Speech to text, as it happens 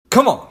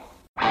Come on.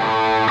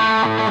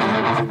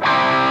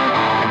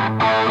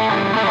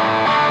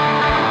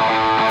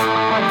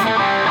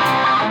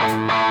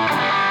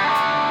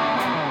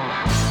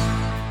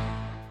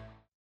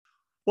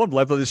 Well,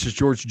 Level, this is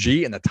George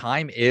G, and the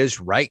time is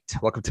right.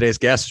 Welcome to today's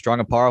guest, strong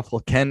and powerful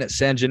Ken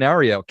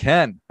Sanguinario.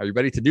 Ken, are you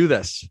ready to do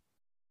this?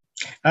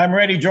 I'm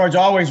ready, George.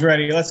 Always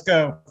ready. Let's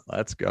go.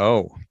 Let's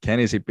go.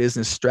 Ken is a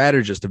business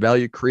strategist, a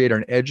value creator,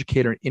 an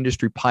educator, and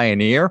industry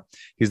pioneer.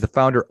 He's the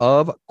founder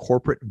of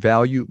Corporate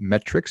Value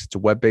Metrics. It's a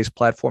web-based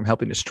platform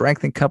helping to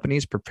strengthen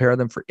companies, prepare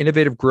them for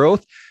innovative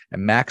growth,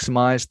 and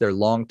maximize their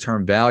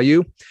long-term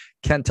value.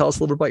 Ken, tell us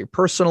a little bit about your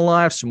personal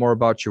life, some more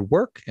about your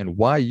work, and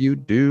why you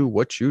do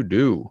what you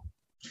do.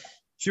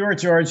 Sure,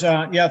 George.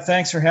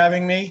 Thanks for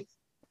having me.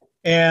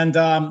 And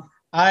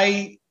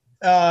I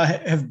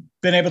have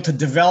been able to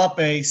develop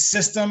a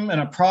system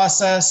and a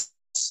process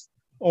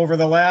over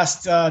the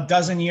last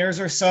dozen years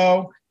or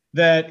so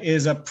that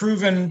is a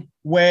proven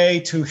way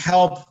to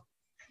help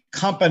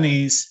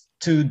companies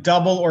to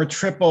double or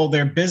triple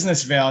their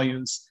business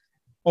values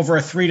over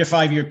a 3 to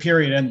 5 year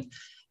period. And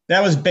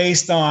that was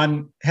based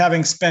on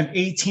having spent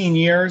 18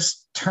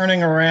 years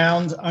turning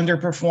around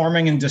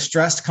underperforming and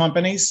distressed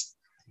companies,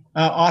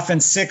 often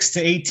 6 to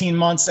 18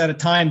 months at a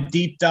time,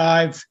 deep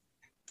dive,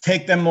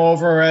 take them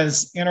over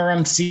as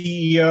interim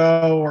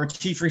CEO or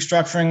chief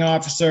restructuring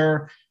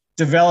officer,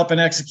 develop and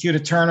execute a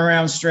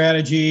turnaround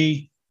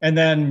strategy, and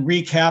then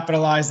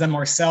recapitalize them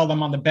or sell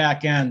them on the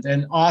back end.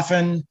 And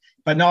often,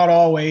 but not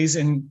always,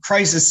 in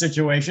crisis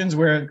situations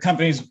where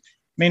companies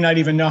may not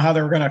even know how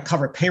they're going to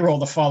cover payroll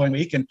the following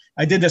week. And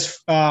I did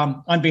this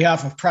on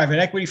behalf of private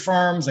equity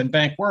firms and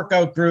bank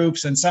workout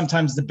groups and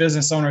sometimes the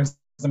business owners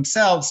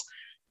themselves.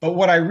 But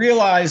what I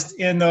realized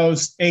in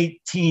those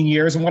 18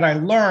 years and what I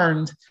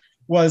learned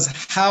was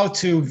how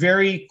to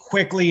very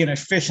quickly and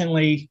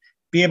efficiently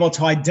be able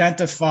to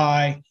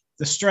identify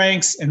the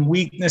strengths and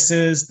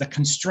weaknesses, the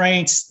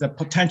constraints, the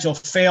potential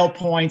fail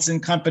points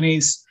in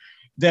companies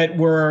that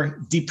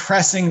were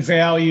depressing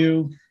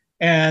value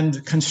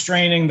and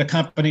constraining the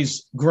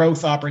company's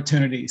growth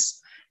opportunities.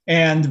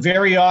 And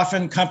very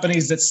often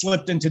companies that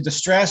slipped into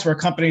distress were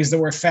companies that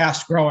were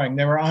fast growing.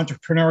 They were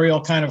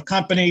entrepreneurial kind of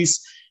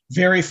companies,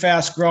 very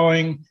fast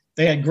growing.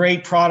 They had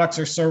great products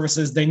or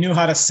services. They knew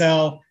how to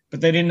sell, but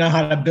they didn't know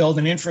how to build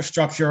an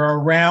infrastructure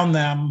around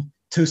them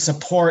to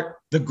support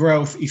the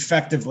growth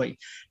effectively.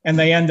 And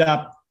they end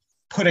up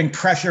putting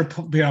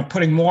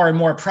more and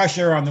more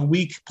pressure on the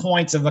weak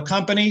points of the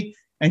company.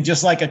 And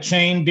just like a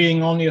chain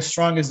being only as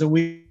strong as the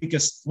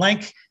weakest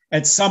link,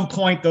 at some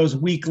point, those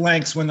weak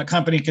links, when the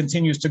company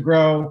continues to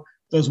grow,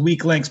 those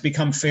weak links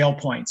become fail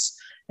points.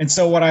 And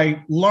so what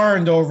I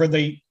learned over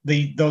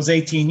those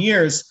 18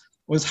 years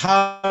was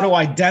how to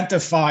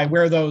identify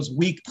where those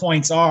weak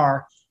points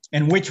are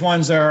and which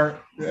ones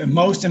are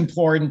most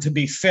important to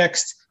be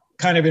fixed,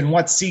 kind of in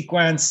what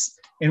sequence,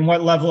 in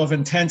what level of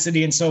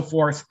intensity and so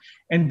forth,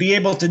 and be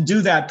able to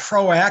do that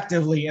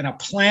proactively in a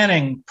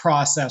planning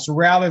process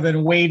rather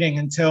than waiting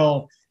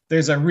until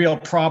there's a real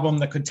problem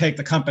that could take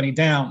the company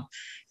down.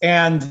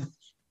 And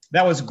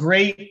that was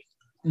great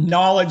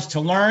knowledge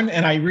to learn.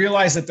 And I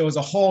realized that there was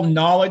a whole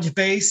knowledge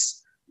base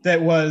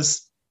that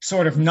was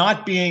sort of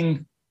not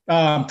being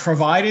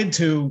provided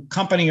to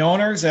company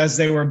owners as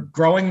they were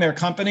growing their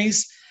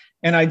companies.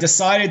 And I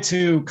decided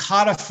to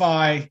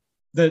codify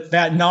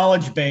that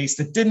knowledge base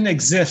that didn't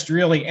exist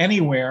really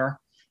anywhere,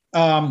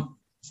 and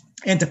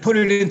to put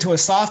it into a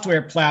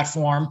software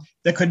platform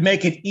that could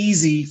make it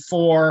easy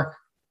for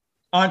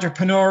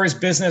entrepreneurs,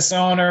 business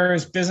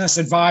owners, business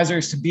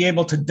advisors to be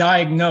able to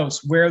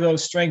diagnose where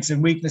those strengths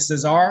and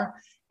weaknesses are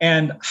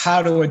and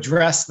how to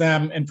address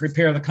them and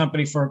prepare the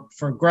company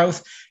for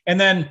growth. And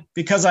then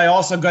because I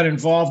also got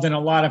involved in a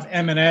lot of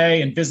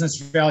M&A and business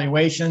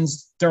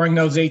valuations during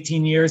those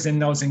 18 years in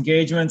those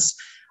engagements,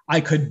 I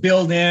could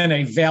build in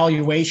a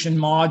valuation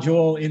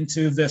module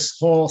into this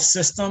whole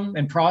system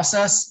and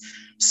process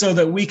so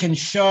that we can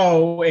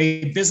show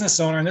a business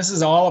owner, and this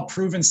is all a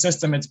proven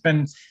system. It's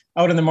been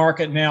out in the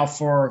market now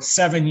for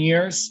 7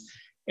 years,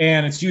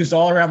 and it's used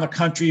all around the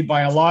country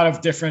by a lot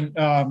of different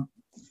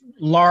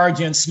large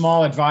and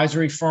small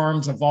advisory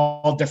firms of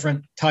all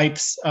different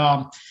types.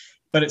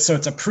 It's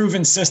a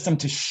proven system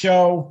to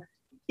show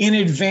in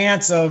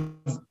advance of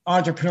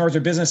entrepreneurs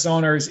or business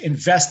owners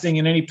investing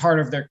in any part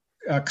of their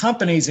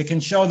companies. It can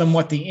show them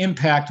what the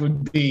impact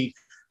would be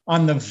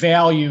on the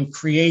value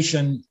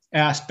creation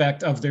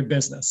aspect of their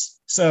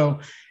business. So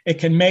it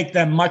can make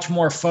them much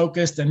more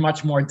focused and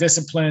much more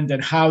disciplined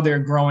in how they're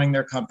growing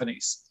their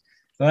companies.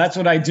 So that's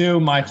what I do.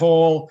 My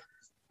whole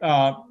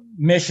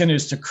mission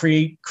is to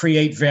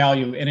create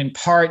value and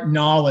impart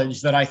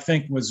knowledge that I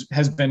think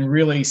has been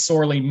really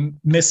sorely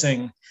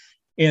missing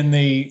in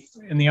the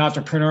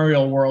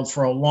entrepreneurial world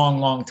for a long,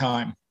 long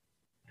time.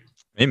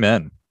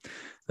 Amen.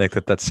 I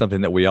think that's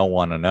something that we all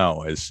want to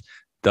know is,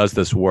 does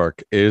this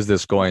work? Is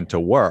this going to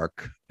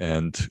work?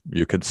 And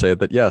you could say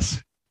that,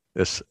 yes,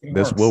 this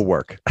will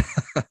work.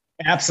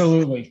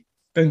 Absolutely.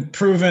 Been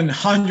proven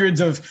hundreds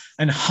of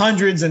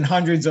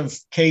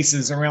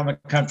cases around the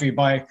country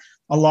by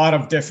a lot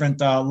of different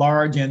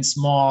large and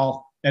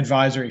small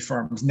advisory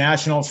firms,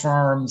 national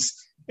firms,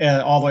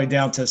 all the way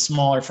down to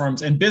smaller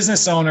firms and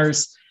business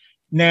owners.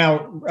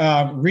 Now,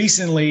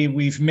 recently,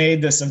 we've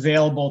made this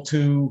available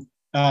to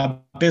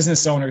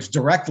business owners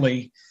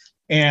directly,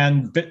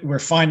 and we're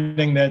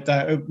finding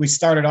that we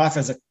started off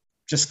as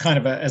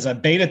as a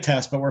beta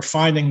test, but we're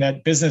finding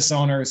that business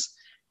owners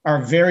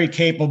are very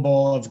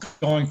capable of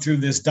going through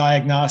this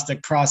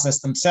diagnostic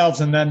process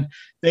themselves, and then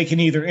they can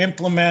either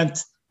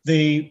implement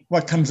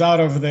what comes out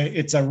of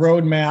it's a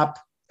roadmap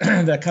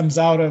that comes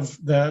out of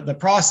the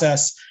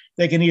process.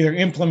 They can either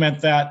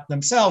implement that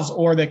themselves,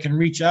 or they can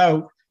reach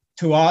out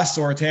to us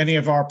or to any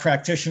of our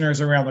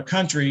practitioners around the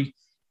country.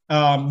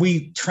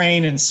 We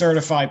train and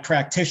certify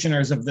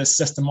practitioners of this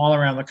system all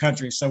around the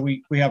country. So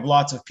we have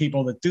lots of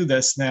people that do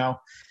this now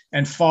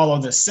and follow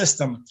this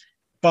system.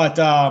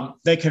 But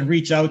they can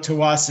reach out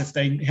to us if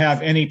they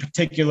have any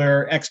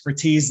particular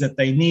expertise that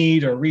they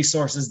need or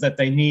resources that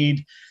they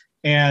need.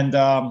 And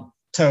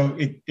so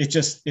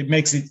it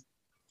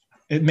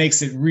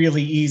makes it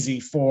really easy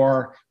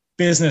for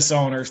business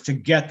owners to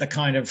get the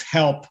kind of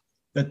help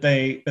that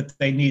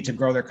they need to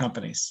grow their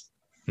companies.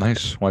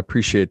 Nice. Well, I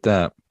appreciate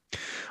that.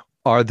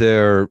 Are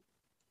there,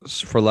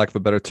 for lack of a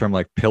better term,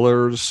 like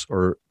pillars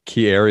or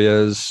key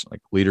areas like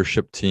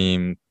leadership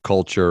team,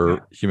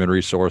 culture, human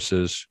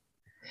resources?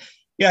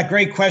 Yeah,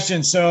 great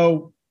question.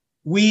 So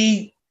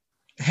we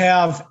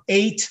have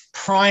 8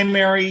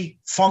 primary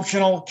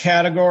functional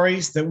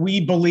categories that we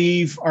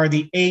believe are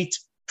the 8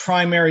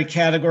 primary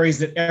categories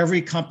that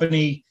every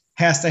company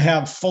has to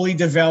have fully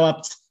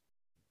developed,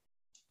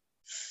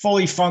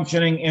 fully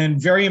functioning,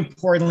 and very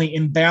importantly,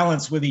 in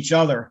balance with each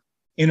other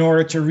in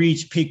order to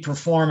reach peak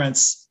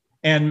performance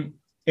and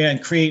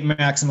create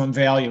maximum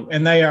value.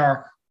 And they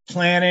are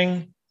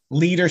planning,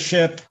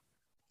 leadership,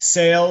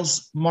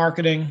 sales,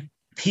 marketing,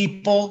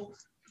 people,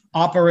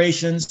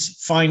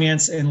 operations,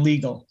 finance, and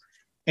legal.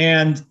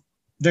 And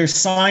there's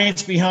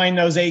science behind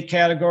those 8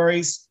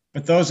 categories,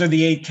 but those are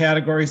the 8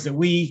 categories that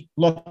we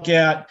look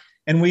at,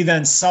 and we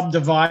then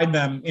subdivide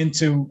them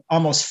into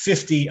almost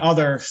 50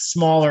 other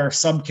smaller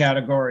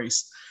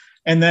subcategories.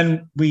 And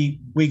then we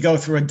go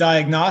through a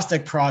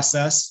diagnostic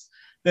process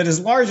that is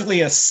largely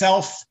a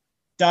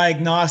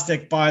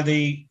self-diagnostic by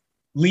the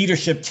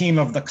leadership team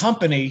of the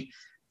company,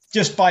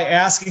 just by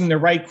asking the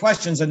right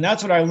questions. And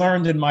that's what I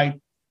learned in my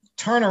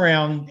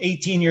turnaround,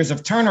 18 years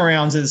of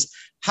turnarounds, is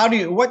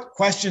what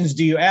questions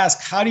do you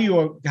ask? How do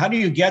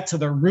you get to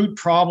the root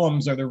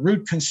problems or the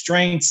root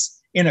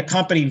constraints in a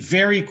company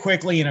very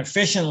quickly and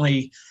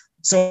efficiently,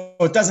 so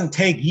it doesn't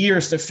take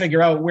years to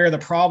figure out where the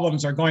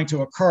problems are going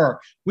to occur?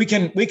 We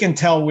can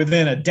tell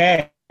within a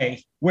day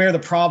where the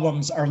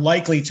problems are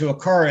likely to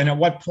occur and at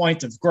what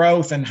point of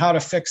growth and how to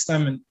fix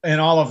them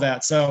and all of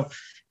that. So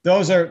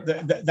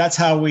that's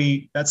how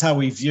we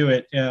view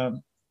it.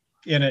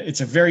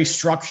 It's a very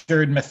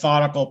structured,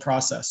 methodical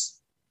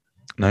process.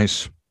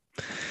 Nice.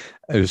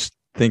 I was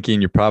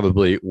thinking you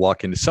probably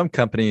walk into some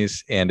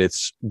companies and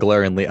it's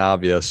glaringly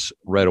obvious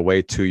right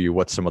away to you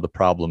what some of the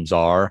problems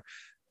are,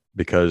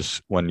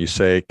 because when you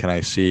say, "Can I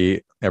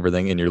see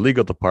everything in your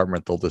legal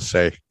department?" they'll just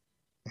say,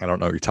 "I don't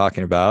know what you're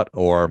talking about,"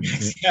 or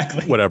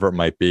exactly. Whatever it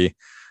might be.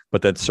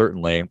 But then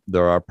certainly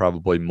there are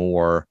probably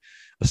more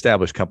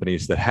established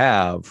companies that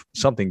have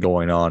something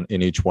going on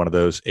in each one of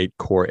those 8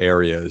 core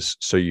areas.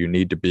 So you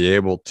need to be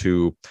able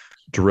to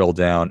drill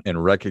down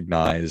and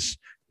recognize,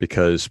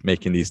 because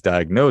making these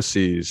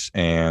diagnoses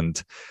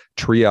and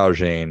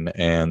triaging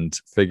and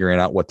figuring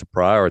out what to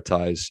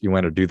prioritize, you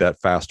want to do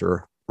that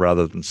faster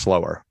rather than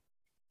slower.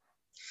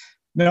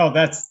 No,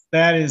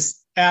 that is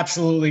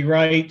absolutely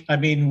right. I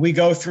mean, we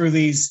go through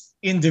these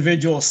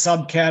individual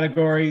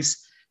subcategories,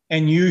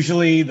 and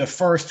usually the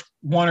first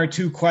 1 or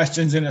 2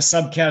 questions in a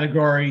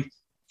subcategory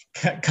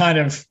kind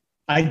of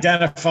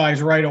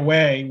identifies right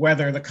away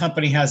whether the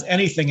company has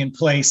anything in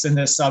place in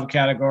this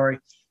subcategory.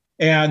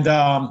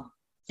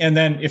 And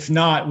then if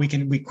not,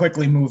 we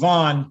quickly move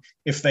on.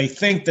 If they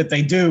think that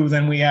they do,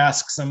 then we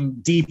ask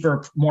some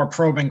deeper, more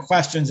probing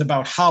questions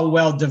about how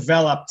well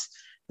developed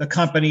the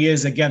company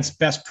is against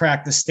best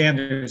practice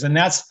standards. And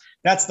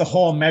that's the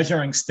whole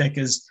measuring stick,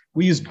 is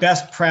we use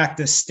best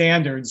practice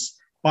standards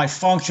by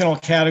functional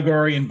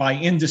category and by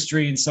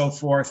industry and so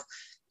forth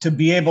to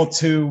be able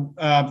to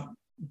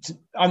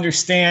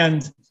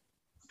understand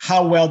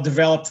how well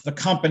developed the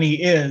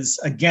company is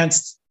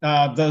against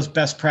those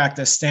best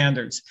practice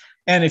standards.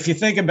 And if you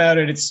think about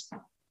it,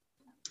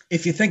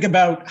 if you think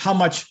about how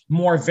much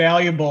more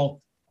valuable,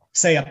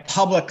 say, a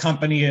public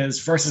company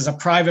is versus a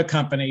private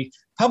company,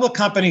 public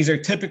companies are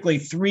typically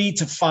 3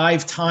 to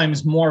 5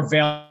 times more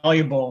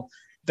valuable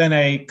than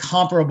a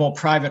comparable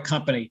private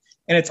company.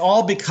 And it's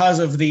all because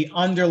of the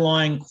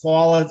underlying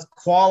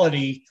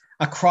quality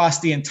across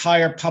the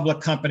entire public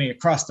company,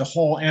 across the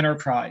whole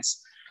enterprise.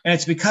 And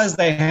it's because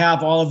they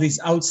have all of these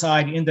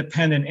outside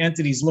independent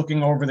entities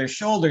looking over their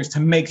shoulders to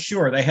make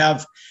sure they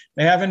have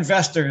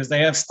investors, they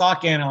have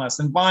stock analysts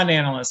and bond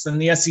analysts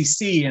and the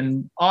SEC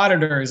and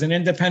auditors and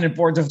independent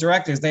boards of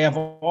directors. They have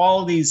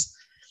all of these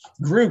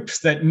groups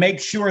that make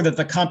sure that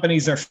the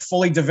companies are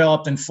fully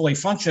developed and fully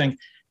functioning.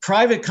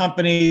 Private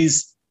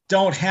companies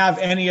don't have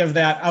any of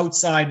that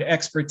outside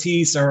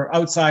expertise or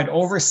outside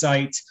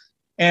oversight.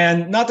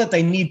 And not that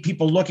they need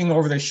people looking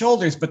over their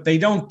shoulders, but they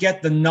don't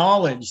get the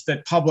knowledge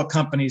that public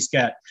companies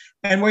get.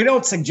 And we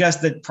don't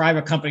suggest that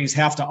private companies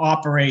have to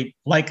operate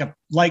like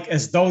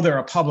as though they're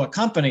a public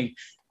company,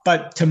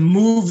 but to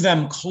move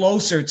them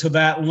closer to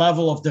that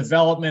level of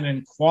development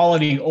and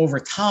quality over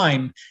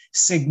time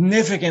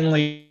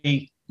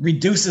significantly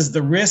reduces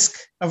the risk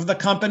of the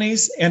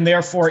companies and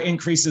therefore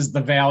increases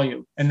the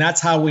value. And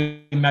that's how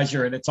we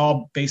measure it. It's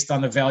all based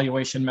on the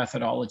valuation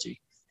methodology.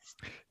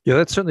 Yeah,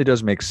 that certainly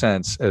does make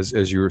sense.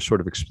 As you were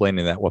sort of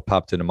explaining that, what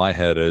popped into my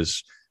head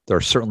is there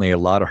are certainly a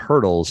lot of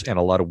hurdles and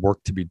a lot of work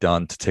to be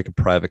done to take a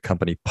private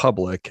company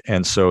public.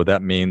 And so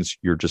that means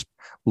you're just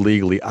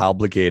legally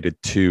obligated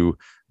to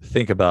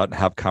think about and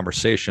have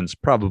conversations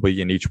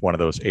probably in each one of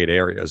those 8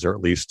 areas, or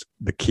at least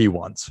the key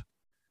ones.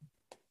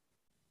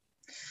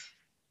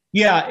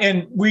 Yeah.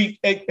 And we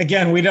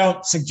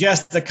don't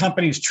suggest the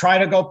companies try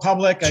to go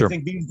public. Sure. I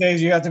think these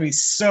days you have to be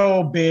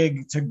so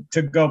big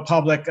to go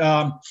public,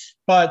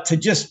 but to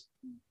just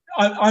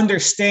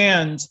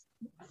understand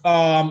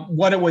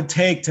what it would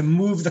take to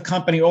move the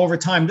company over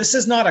time. This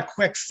is not a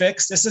quick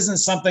fix. This isn't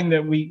something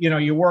that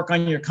you work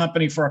on your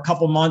company for a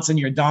couple months and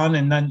you're done.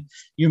 And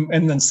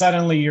then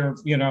suddenly you're,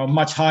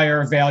 much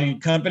higher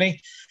valued company.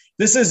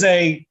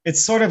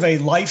 It's sort of a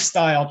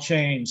lifestyle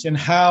change in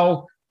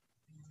how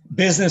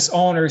business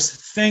owners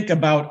think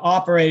about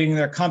operating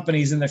their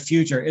companies in the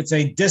future. It's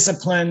a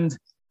disciplined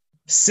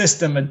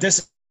system, a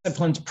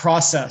disciplined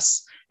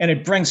process, and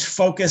it brings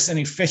focus and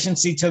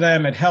efficiency to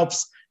them. It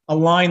helps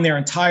align their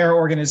entire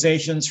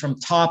organizations from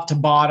top to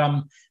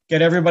bottom,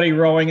 get everybody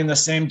rowing in the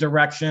same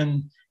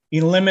direction,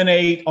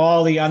 eliminate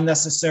all the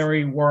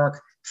unnecessary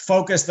work,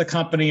 focus the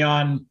company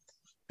on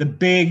the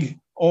big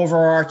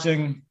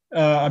overarching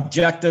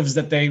objectives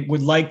that they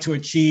would like to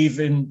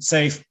achieve in,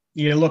 say,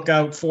 you look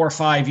out 4 or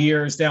 5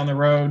 years down the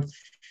road,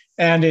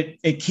 and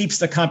it keeps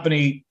the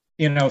company,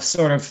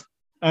 sort of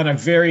on a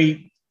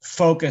very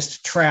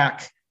focused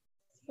track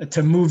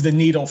to move the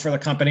needle for the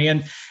company.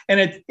 And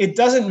it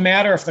doesn't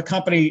matter if the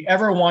company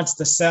ever wants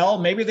to sell.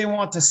 Maybe they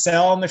want to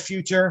sell in the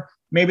future.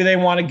 Maybe they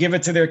want to give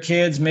it to their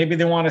kids. Maybe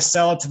they want to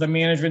sell it to the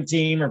management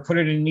team or put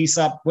it in an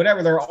ESOP,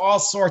 whatever. There are all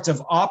sorts of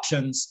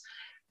options.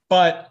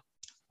 But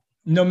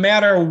no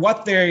matter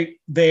what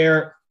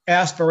their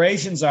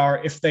aspirations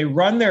are, if they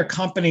run their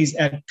companies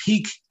at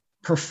peak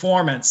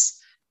performance,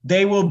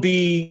 they will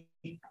be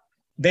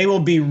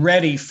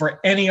ready for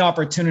any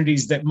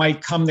opportunities that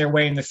might come their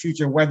way in the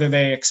future, whether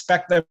they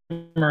expect them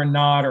or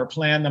not, or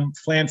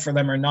plan for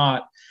them or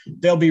not.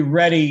 They'll be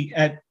ready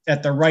at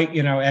the right,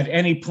 at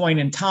any point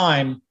in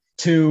time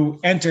to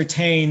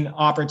entertain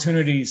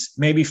opportunities,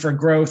 maybe for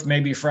growth,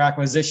 maybe for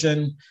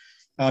acquisition,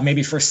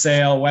 maybe for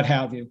sale, what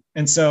have you.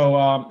 And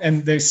so,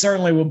 and they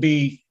certainly will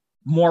be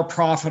more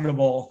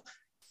profitable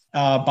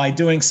by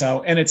doing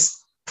so. And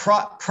it's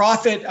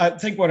profit. I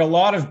think what a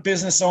lot of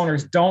business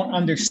owners don't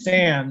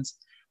understand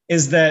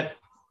is that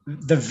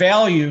the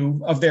value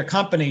of their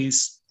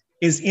companies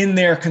is in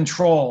their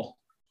control.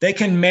 They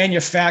can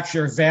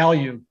manufacture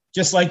value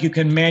just like you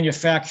can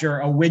manufacture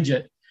a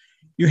widget.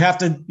 You have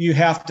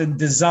to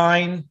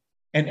design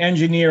and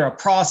engineer a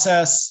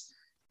process.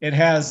 It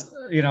has,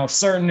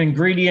 certain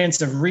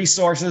ingredients of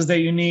resources that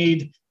you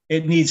need.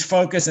 It needs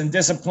focus and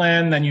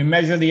discipline. Then you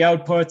measure the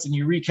outputs and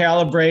you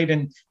recalibrate,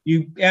 and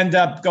you end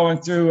up going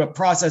through a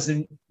process.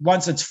 And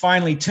once it's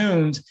finely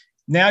tuned,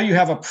 now you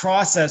have a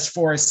process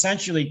for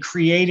essentially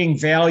creating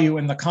value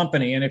in the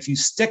company. And if you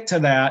stick to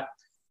that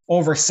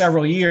over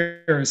several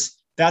years,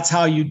 that's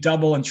how you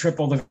double and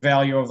triple the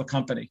value of the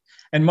company.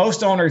 And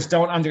most owners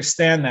don't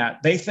understand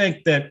that. They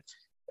think that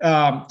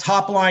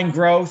top line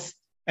growth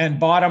and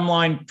bottom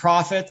line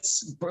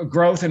profits,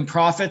 growth and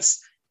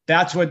profits,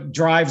 that's what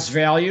drives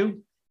value.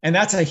 And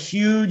that's a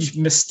huge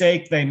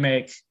mistake they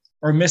make,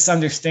 or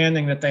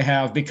misunderstanding that they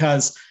have,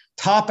 because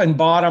top and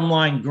bottom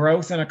line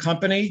growth in a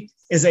company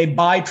is a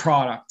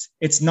byproduct.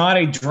 It's not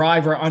a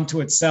driver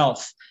unto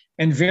itself.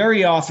 And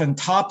very often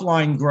top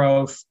line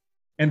growth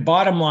and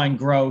bottom line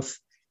growth,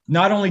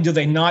 not only do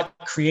they not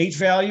create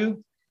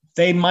value,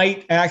 they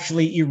might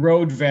actually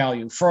erode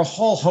value for a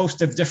whole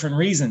host of different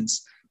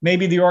reasons.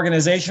 Maybe the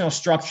organizational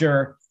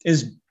structure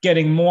is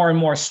getting more and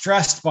more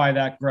stressed by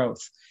that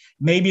growth.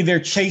 Maybe they're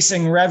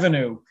chasing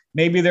revenue.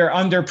 Maybe they're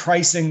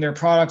underpricing their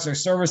products or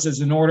services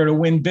in order to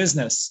win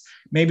business.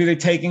 Maybe they're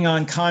taking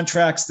on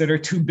contracts that are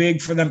too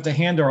big for them to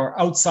handle or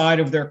outside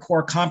of their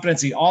core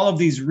competency. All of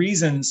these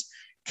reasons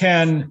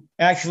can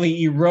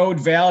actually erode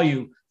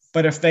value.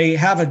 But if they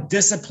have a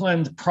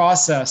disciplined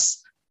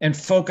process and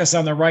focus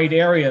on the right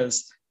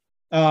areas,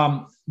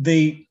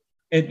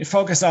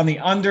 focus on the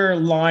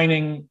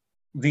underlining,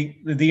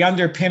 the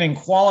underpinning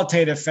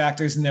qualitative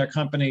factors in their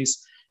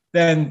companies,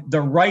 then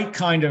the right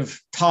kind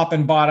of top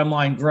and bottom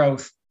line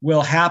growth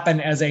will happen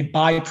as a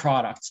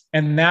byproduct.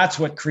 And that's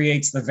what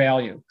creates the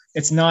value.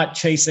 It's not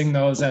chasing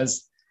those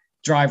as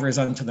drivers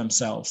unto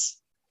themselves.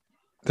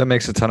 That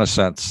makes a ton of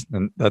sense.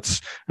 And I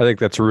think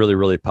that's really,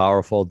 really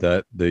powerful,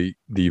 that the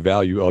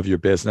value of your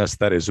business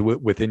that is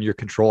within your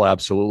control.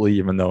 Absolutely.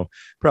 Even though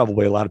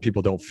probably a lot of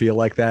people don't feel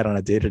like that on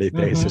a day-to-day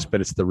basis, but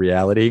it's the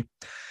reality.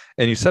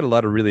 And you said a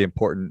lot of really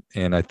important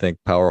and I think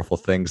powerful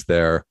things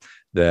there,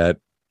 that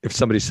if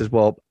somebody says,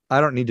 well,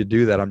 I don't need to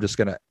do that, I'm just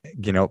going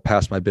to,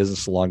 pass my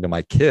business along to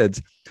my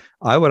kids.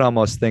 I would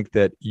almost think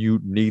that you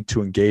need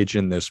to engage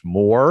in this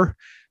more,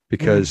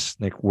 because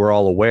like, we're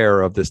all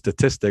aware of the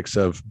statistics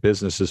of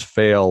businesses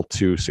fail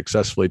to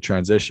successfully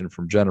transition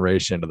from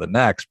generation to the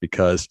next,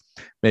 because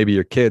maybe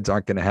your kids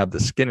aren't going to have the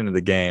skin into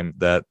the game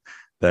that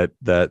the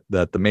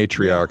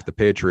matriarch, the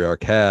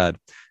patriarch had.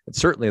 And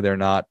certainly they're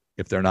not,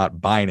 if they're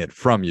not buying it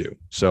from you.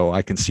 So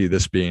I can see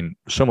this being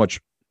so much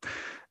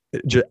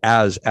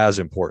as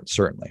important,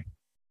 certainly.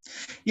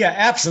 Yeah,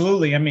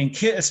 absolutely. I mean,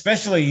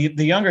 especially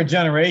the younger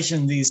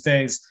generation these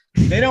days,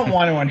 they don't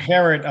want to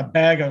inherit a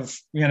bag of,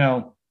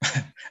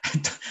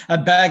 a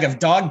bag of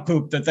dog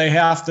poop that they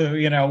have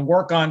to,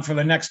 work on for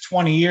the next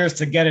 20 years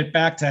to get it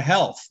back to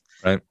health.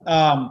 Right.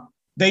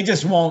 They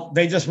just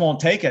won't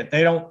take it.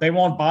 They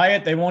won't buy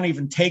it. They won't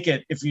even take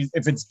it if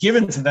it's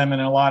given to them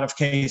in a lot of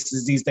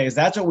cases these days.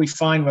 That's what we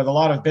find with a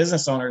lot of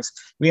business owners.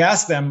 We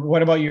ask them,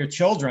 what about your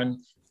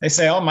children? They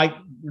say,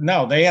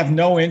 no, they have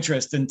no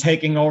interest in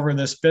taking over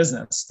this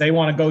business. They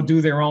want to go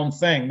do their own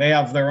thing. They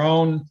have their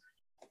own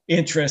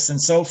interests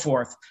and so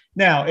forth.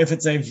 Now, if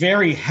it's a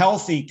very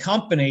healthy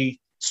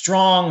company,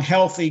 strong,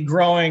 healthy,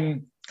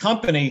 growing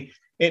company,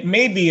 it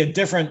may be a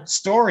different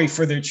story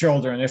for their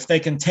children if they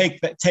can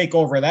take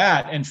over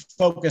that and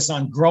focus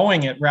on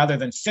growing it rather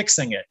than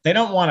fixing it. They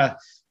don't want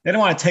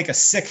to take a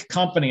sick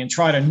company and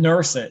try to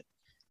nurse it.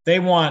 They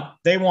want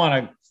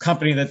a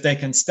company that they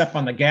can step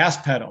on the gas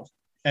pedal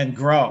and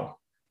grow.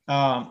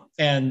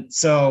 And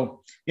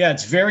so, yeah,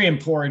 it's very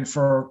important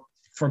for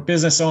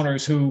business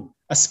owners who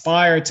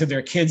aspire to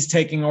their kids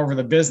taking over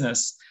the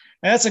business.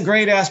 And that's a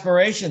great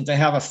aspiration, to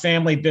have a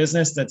family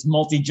business that's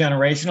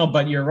multi-generational.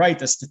 But you're right,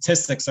 the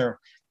statistics are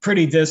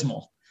pretty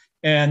dismal.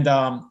 And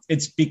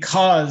it's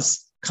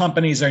because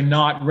companies are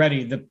not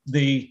ready.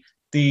 The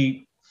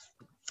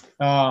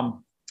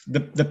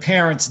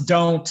parents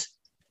don't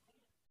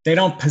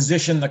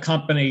position the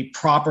company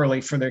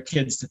properly for their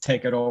kids to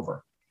take it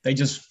over. They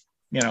just,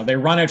 they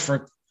run it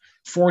for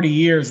 40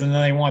 years and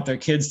then they want their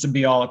kids to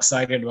be all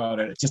excited about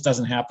it. It just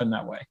doesn't happen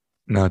that way.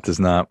 No, it does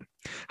not.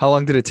 How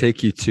long did it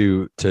take you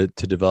to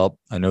develop?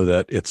 I know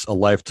that it's a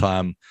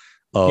lifetime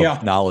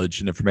of knowledge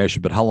and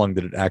information, but how long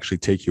did it actually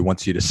take you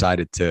once you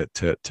decided to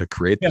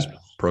create this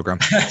program?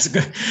 That's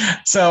good.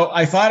 So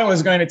I thought it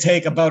was going to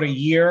take about a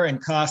year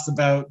and cost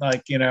about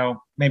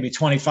maybe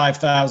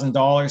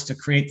 $25,000 to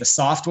create the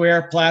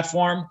software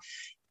platform,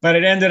 but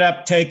it ended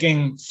up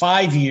taking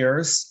 5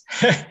 years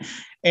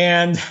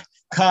and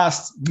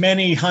cost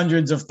many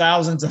hundreds of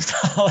thousands of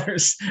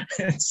dollars.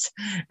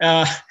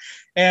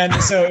 And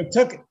so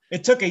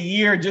it took a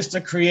year just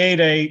to create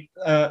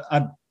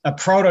a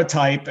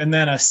prototype, and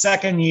then a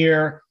second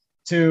year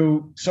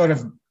to sort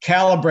of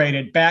calibrate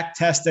it, back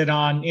test it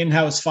on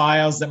in-house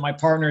files that my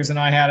partners and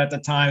I had at the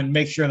time, and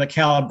make sure the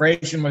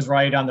calibration was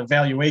right on the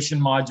valuation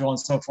module and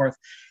so forth.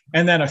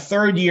 And then a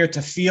third year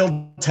to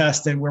field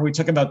test it, where we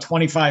took about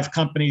 25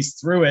 companies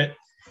through it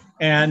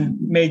and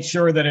made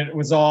sure that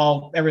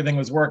everything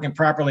was working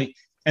properly.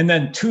 And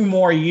then 2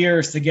 more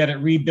years to get it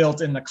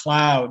rebuilt in the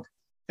cloud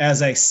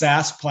as a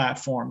SaaS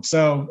platform.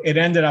 So it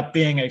ended up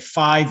being a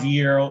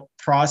 5-year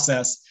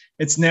process.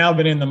 It's now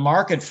been in the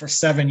market for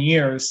 7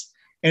 years.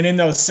 And in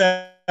those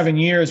 7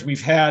 years,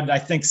 we've had, I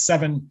think,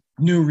 7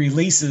 new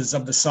releases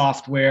of the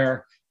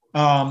software.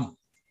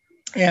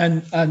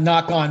 And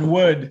knock on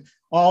wood,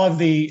 all of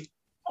the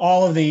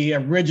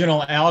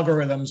original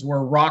algorithms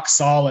were rock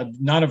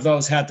solid. None of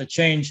those had to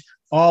change.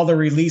 All the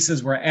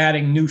releases were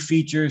adding new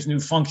features, new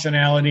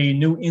functionality,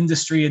 new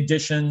industry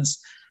additions,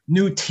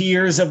 new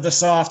tiers of the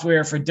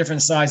software for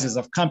different sizes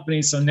of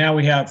companies. So now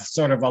we have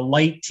sort of a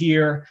light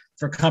tier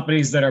for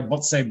companies that are,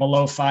 let's say,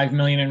 below 5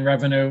 million in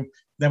revenue.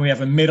 Then we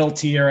have a middle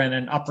tier and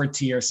an upper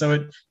tier.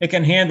 So it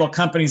can handle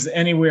companies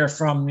anywhere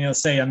from,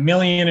 say, $1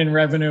 million in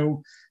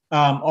revenue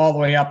all the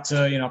way up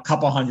to, a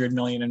couple $100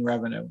 million in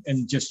revenue,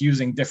 and just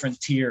using different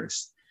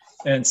tiers.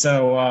 And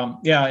so,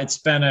 it's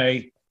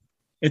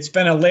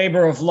been a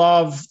labor of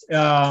love.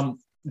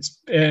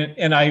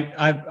 And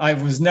I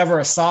was never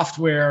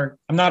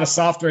I'm not a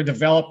software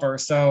developer.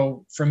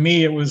 So for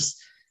me, it was,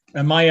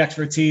 my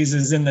expertise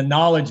is in the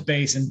knowledge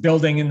base and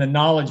building in the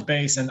knowledge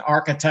base and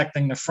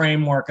architecting the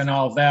framework and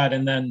all of that.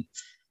 And then,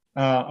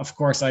 of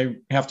course, I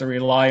have to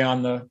rely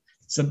on the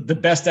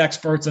best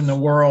experts in the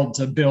world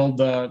to build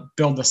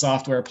the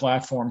software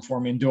platform for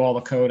me and do all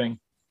the coding.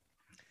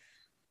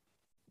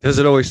 Does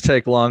it always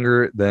take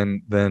longer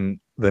than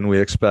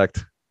we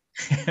expect?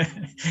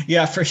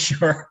 Yeah, for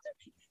sure.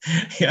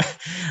 Yeah,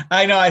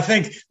 I know. I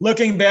think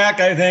looking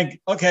back,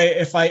 okay,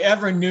 if I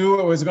ever knew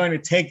it was going to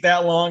take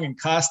that long and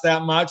cost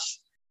that much,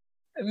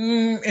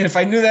 And if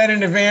I knew that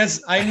in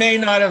advance, I may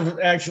not have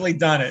actually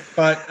done it.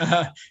 But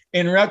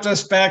in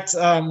retrospect,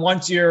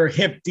 once you're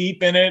hip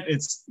deep in it,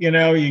 it's, you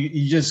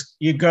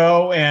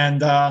go,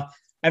 and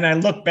I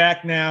look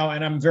back now,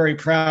 and I'm very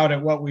proud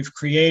at what we've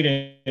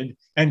created,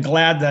 and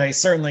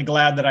certainly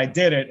glad that I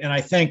did it. And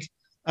I think,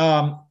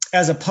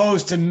 as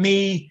opposed to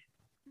me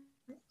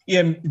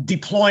in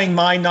deploying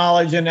my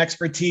knowledge and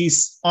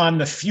expertise on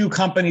the few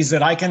companies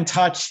that I can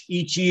touch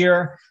each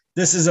year,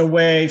 this is a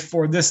way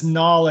for this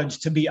knowledge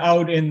to be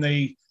out in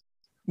the,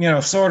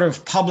 sort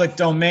of public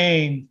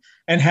domain,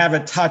 and have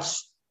it touch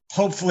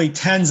hopefully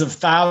tens of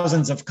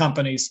thousands of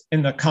companies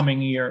in the coming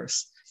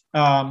years.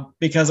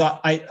 Because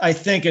I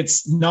think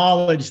it's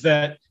knowledge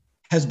that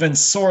has been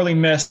sorely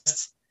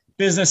missed.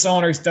 Business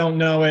owners don't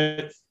know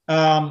it.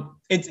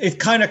 It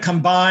kind of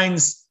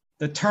combines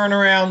the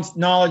turnaround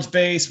knowledge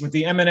base with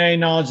the M&A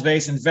knowledge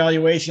base and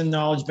valuation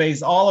knowledge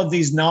base. All of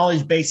these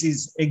knowledge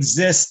bases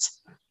exist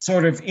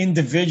sort of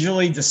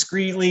individually,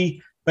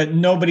 discreetly, but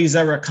nobody's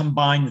ever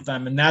combined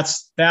them. And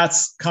that's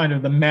kind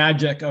of the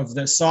magic of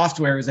the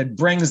software, is it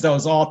brings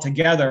those all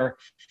together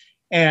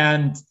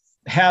and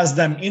has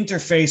them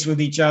interface with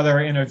each other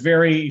in a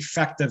very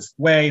effective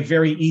way,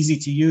 very easy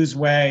to use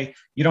way.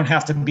 You don't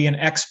have to be an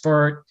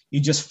expert.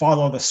 You just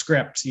follow the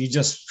script. You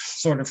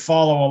just sort of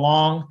follow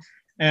along,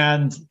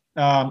 and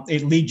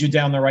it leads you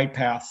down the right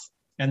path.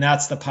 And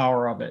that's the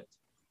power of it.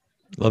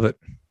 Love it.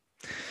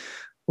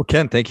 Well,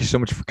 Ken, thank you so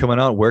much for coming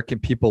on. Where can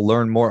people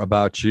learn more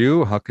about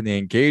you? How can they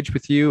engage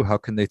with you? How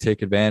can they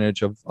take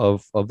advantage of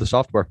the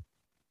software?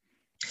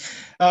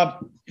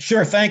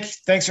 Sure.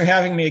 Thanks for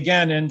having me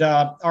again. And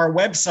our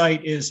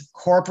website is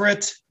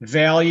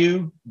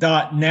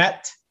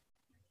corporatevalue.net.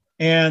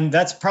 And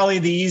that's probably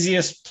the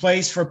easiest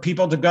place for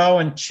people to go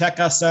and check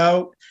us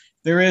out.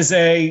 There is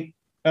a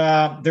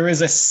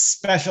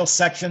special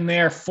section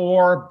there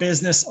for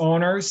business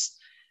owners.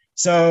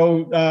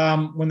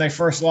 So when they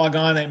first log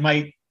on, they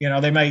might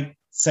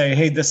say,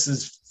 hey, this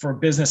is for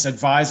business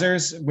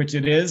advisors, which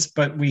it is,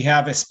 but we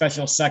have a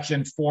special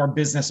section for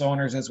business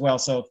owners as well.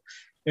 So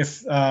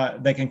if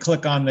they can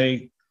click on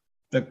the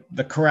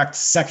correct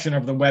section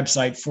of the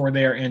website for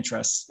their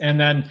interests, and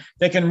then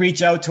they can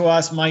reach out to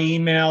us. My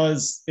email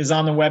is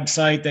on the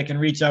website. They can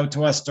reach out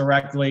to us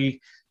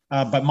directly,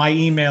 but my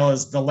email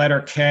is the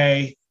letter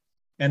K,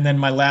 and then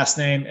my last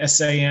name,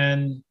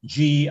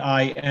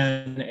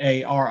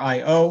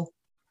 SANGINARIO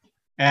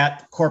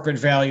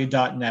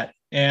 @corporatevalue.net.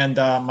 And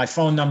my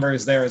phone number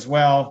is there as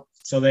well.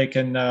 So they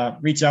can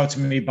reach out to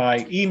me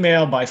by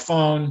email, by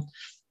phone,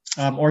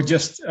 or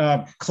just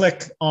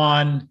click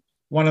on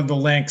one of the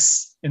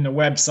links in the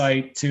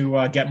website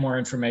to get more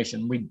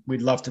information.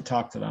 We'd love to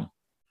talk to them.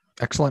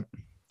 Excellent.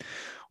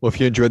 Well, if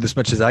you enjoyed this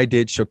much as I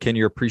did, show Ken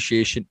your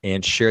appreciation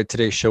and share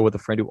today's show with a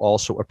friend who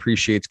also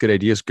appreciates good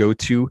ideas. Go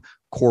to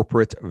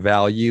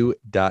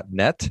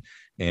corporatevalue.net.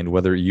 And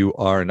whether you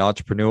are an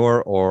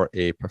entrepreneur or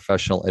a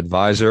professional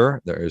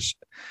advisor, there is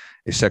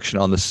a section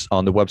on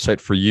the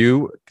website for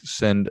you.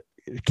 Send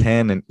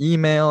Ken an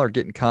email or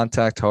get in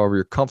contact however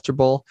you're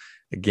comfortable.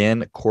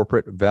 Again,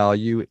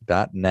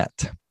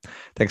 corporatevalue.net.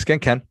 Thanks again,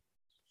 Ken.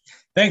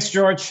 Thanks,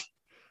 George.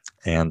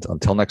 And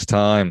until next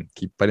time,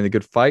 keep fighting the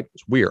good fight.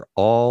 We are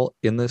all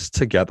in this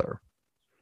together.